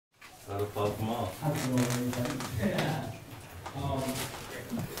Gotta pop them off. I'm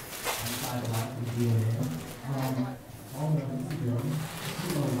Clyde from DNA. All of this girl,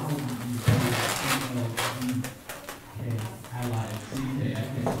 I lied. CK, I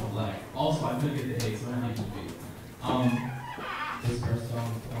can't tell lie. Also, I couldn't get the A, so I don't need to be. This first song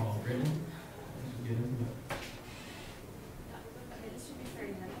is called Written. Get into it. This should be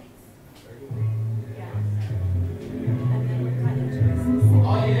 30 minutes. Yeah. And then we're cutting to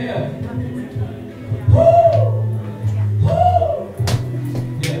Oh, yeah.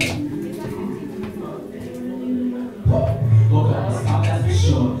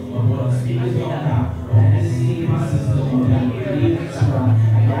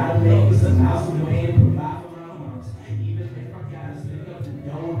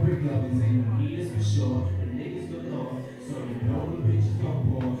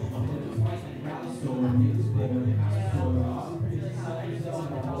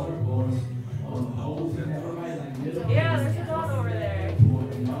 Yeah, there's a dog over there.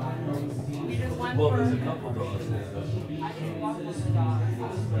 You just went Well, for there's a couple dogs. I just walked with the dog.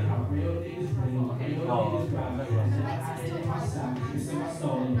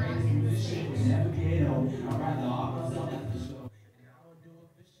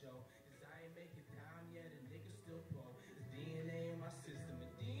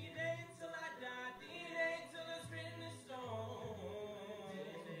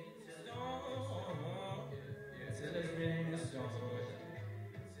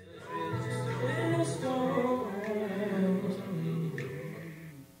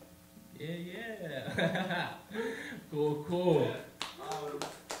 Cool.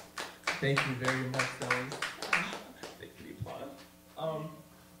 Thank you very much, fellas. Thank you, applause.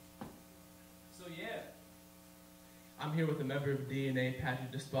 So yeah, I'm here with a member of DNA,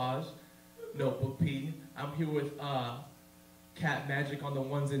 Patrick Despage, Notebook P. I'm here with Cat Magic on the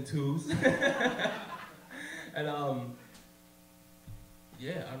ones and twos. And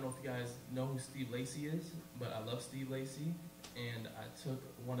yeah, I don't know if you guys know who Steve Lacy is, but I love Steve Lacy, and I took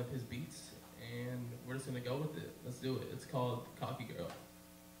one of his beats, and we're just gonna go with it. Let's do it. It's called Cocky Girl.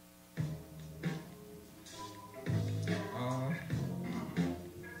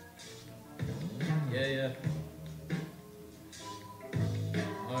 Yeah.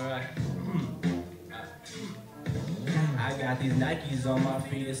 All right. I got these Nikes on my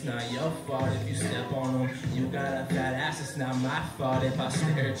feet, it's not your fault if you step on them. You got a fat ass, it's not my fault if I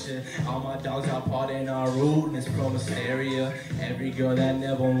stare at you. All my dogs are partying are rude and it's from hysteria. Every girl that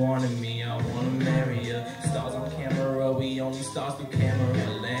never wanted me, I wanna marry ya. Stars on camera, we only stars through camera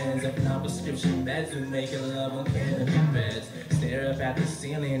lens. If not prescription meds, we making love on canopy beds. Stare up at the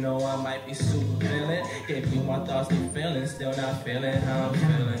ceiling, oh I might be super feeling. Gave you my thoughts through feelings, still not feeling how I'm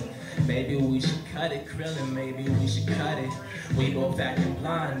feeling. Maybe we should cut it, krillin', maybe we should cut it. We both acting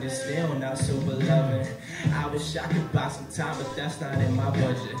blind and still not super loving. I wish I could buy some time, but that's not in my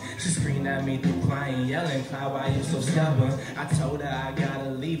budget. She screamed at me through crying, yelling, Clyde, why you so stubborn? I told her I gotta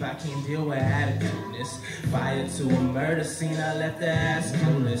leave, I can't deal with attitudeness. Fired to a murder scene, I left the ass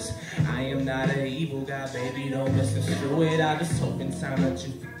clueless. I am not an evil guy, baby, don't misconstrue it. I just hope in time that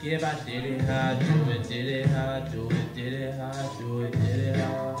you forgive. I did it how I do it, did it how I do it, did it how I do it, did it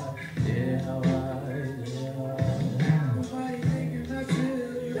how I did it how I did it how I. Nobody thinking about you,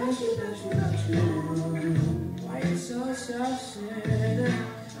 about you. Why you so self-centered?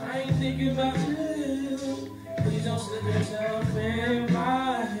 I ain't thinking about you. Please don't slip yourself in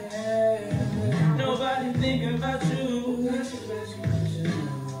my head. Nobody thinking about you.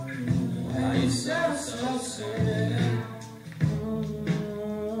 Why you so self-centered?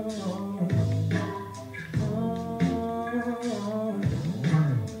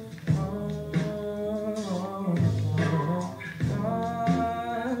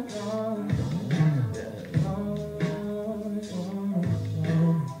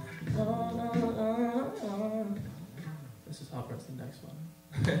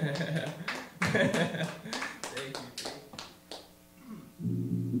 Thank you.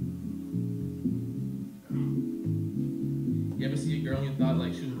 You ever see a girl and you thought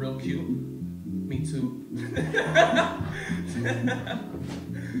like she was real cute? Me too. Sorry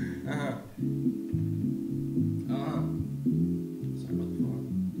about the phone.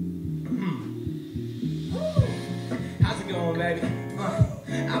 How's it going, baby?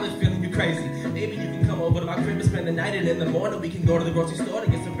 I've been feeling you crazy. Maybe you can come over to my crib and spend the night, and in the morning we can go to the grocery store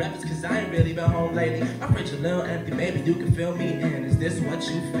to get some breakfast, cause I ain't really been home lately. My fridge a little empty, maybe you can fill me in. Is this what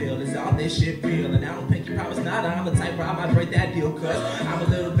you feel? Is all this shit real? And I don't think you promise not, I'm the type where I might break that deal, cause I'm a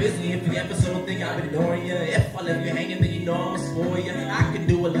little busy. If you ever so think I'm ignoring you, if I leave you hanging, then you know I'ma spoil you. I can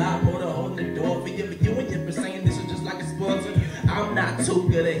do a lot more to open the door for you, but you and you for saying this is just like a sponsor. I'm not I'm too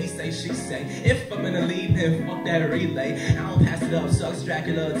good at he say, she say. If I'm in the lead, then fuck that relay. I don't pass it up, sucks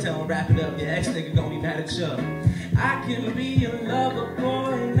Dracula, tell him wrap it up. Your ex nigga gon' be mad at you. I can be a lover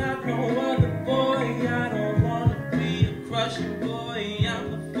boy, not no other boy. I don't wanna be a crusher boy,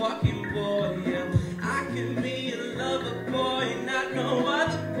 I'm the fucking boy, yeah. I can be a lover boy, not no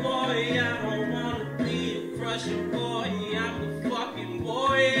other boy. I don't wanna be a crusher boy, I'm the fucking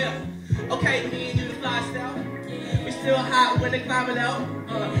boy, yeah. Okay, me and you the fly style. We still hot when they climbing out.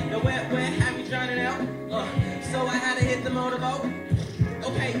 The wet, have me drowning out. So I had to hit the motorboat.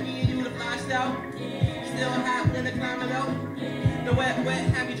 Okay, me and you the fly style. Still hot when they climbing out. The wet,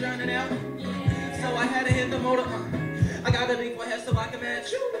 have me drowning out. So I had to hit the motor. I got a big forehead so I can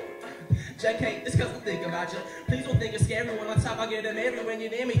match you. JK, it's cause I'm thinking about you. Please don't think it's scary when I talk, I get them every when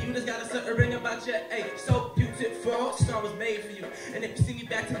you're near me. You just got a certain ring about you. Hey, so beautiful, song was made for you. And if you see me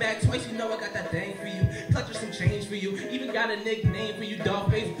back to back twice, you know I got that thing for you. Clutch some change for you. Even got a nickname for you,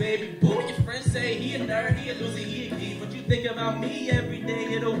 dog face baby. Boo, your friends say he a nerd, he a loser, he a geek. But you think about me every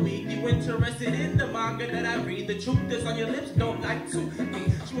day of the week. You interested in the manga that I read. The truth that's on your lips don't like to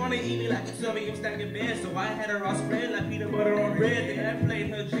eat. She wanna eat me like a tubby, I'm stacking bed. So I had her all spread like peanut butter on bread. Then I played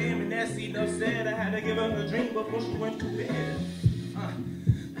her jam and that seed no said I had to give her a drink before she went to bed.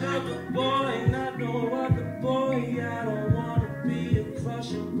 Lover boy, not no other boy. I don't wanna be a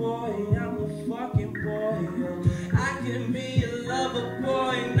crusher boy, I'm a fucking boy. I can be a lover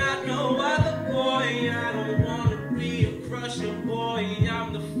boy, not no other boy. I don't wanna be a crusher boy,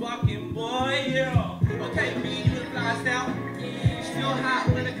 I'm the fucking boy, yeah. Okay, me and you the fly style. Still hot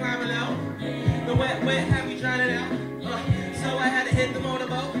when the climbing out. The wet, have me drowning out. So I had to hit the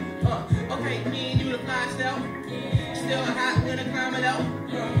motorboat. Okay, me and you the fly style. Still hot when the climbing out.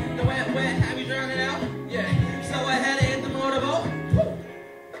 The wet, have me drowning out. Yeah, so I had to hit the motorboat. Woo.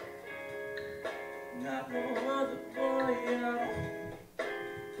 Not no other boy, I'm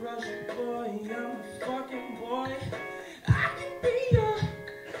Russian boy, I'm a fucking boy. I can be a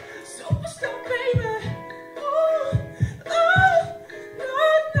superstar, baby. Ooh, oh, no.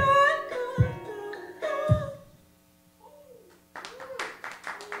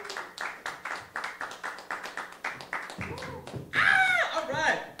 All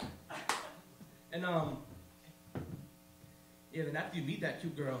right. And yeah, then after you meet that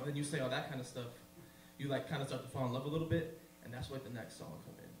cute girl, then you say all that kind of stuff. You like kind of start to fall in love a little bit, and that's where the next song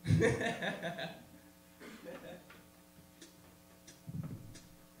come in.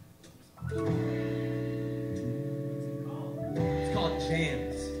 It's called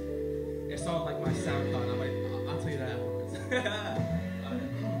Jams. It's on like my SoundCloud. I'll tell you that afterwards.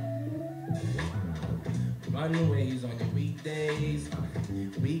 Runaways on your weekdays,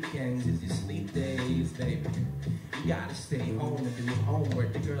 weekends is your sleep days, baby. You gotta stay home and do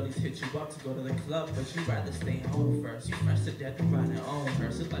homework. The girlies hit you up to go to the club, but you rather stay home first. You fresh to death and ride your own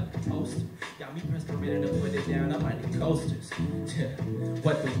hearse. It's like a poster. Got me pressed ready to put it down. I might need coasters.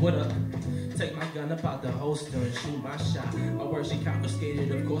 What the woulda? Take my gun up out the holster and shoot my shot. My word she confiscated,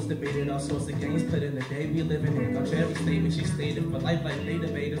 of course debated all sorts of games. Put in the day we living in. On every statement she stated for life like they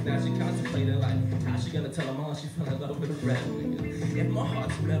debaters. Now she contemplating like how she gonna tell them all she fell in love with a rap nigga. If my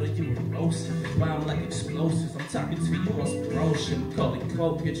heart's metal, you a roaster. Why I'm like explosives. I'm talking to you on some bro shit. Call it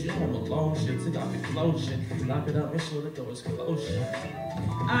coke, get you on a long shit. Take off your clothes shit. Lock it up, make sure the door is closed shit.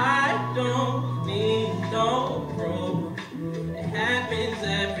 I don't need no proof. It happens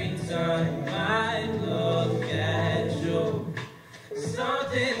every time I look at you.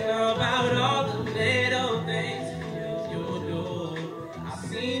 Something about all the little things you do. I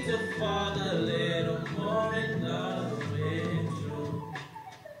seem to fall a little more in love with you.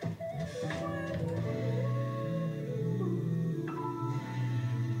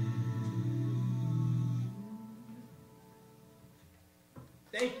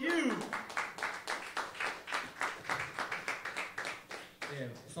 Thank you.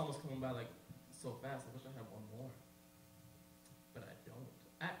 Damn, it's almost coming by like so fast. I wish I had one more, but I don't.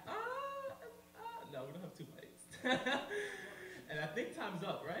 No, we don't have 2 mics. And I think time's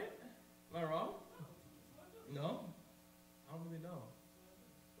up, right? Am I wrong? No? I don't really know.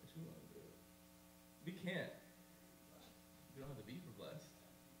 What you want to do? We can't. We don't have the beat for Blessed.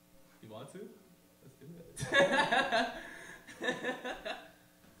 You want to? Let's do it.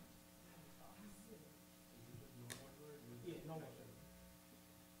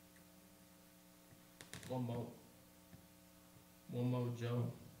 One more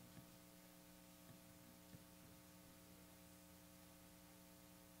Joe.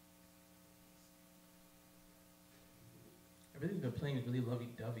 Everything's been playing is really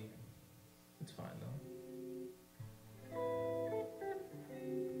lovey-dovey. It's fine though.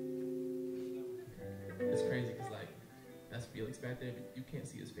 It's crazy because like, that's Felix back there, but you can't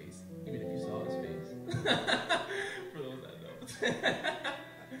see his face, even if you saw his face. For those that know.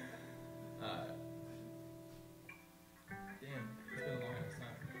 Damn, it's been a long ass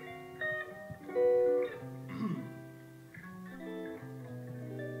time.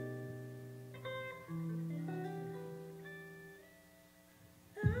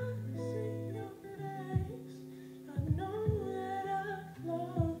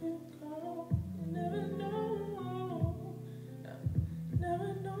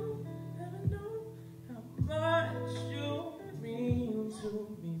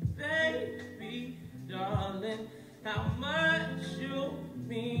 How much you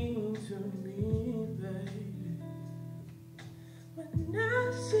mean to me, baby. When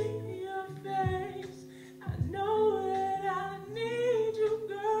I see your face, I know that I need you,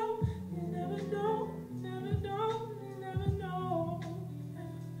 girl. You never know, never know, never know,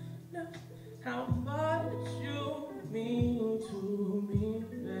 no, how much you mean to me,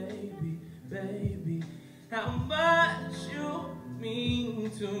 baby, baby. How much you mean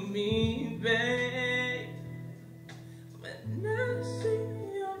to me, baby. When I see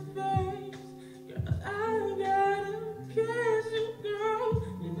your face, girl, I gotta kiss you, girl.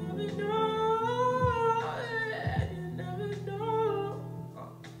 You never know, you never know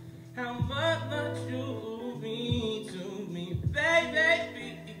how much you mean to me, baby,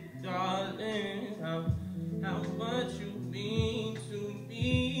 darling. How much you mean to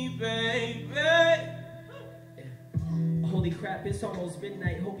me, baby. Holy crap, it's almost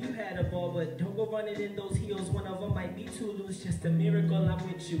midnight. Hope you had a ball, but don't go running in those heels. One of them might be too loose. Just a miracle I'm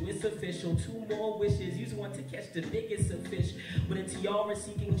with you. It's official. 2 more wishes. You want to catch the biggest of fish. With a tiara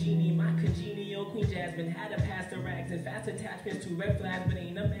seeking genie, my congenial Queen Jasmine had a past the rags and fast attachments to red flags, but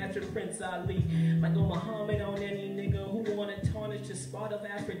ain't a master Prince Ali. Might go Muhammad on any nigga who wanna tarnish the spot of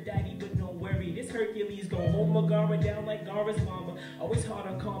Aphrodite, but don't worry, this Hercules gon' hold Megara down like Gara's mama. Always hard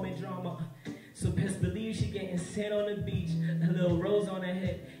on calming drama. So best believe she getting sand on the beach, a little rose on her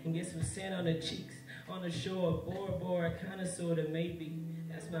head, and get some sand on her cheeks. On the shore, Bora Bora, kinda sorta, maybe.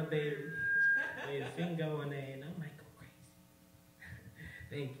 That's my baby. Lay a finger on there, and I might go crazy.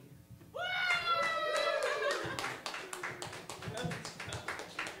 Thank you.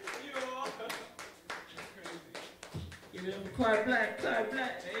 Give it up for Clyde Black, Clyde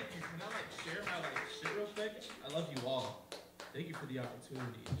Black. Thank you. Can I share my shit real quick? I love you all. Thank you for the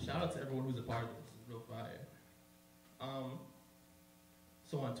opportunity. Shout out to everyone who's a part of this. It's real fire.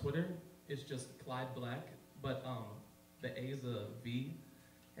 So on Twitter, it's just Clyde Black, but the A is a V.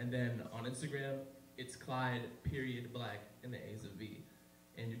 And then on Instagram, it's Clyde.Black and the A is a V.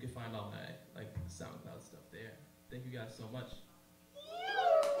 And you can find all my SoundCloud stuff there. Thank you guys so much.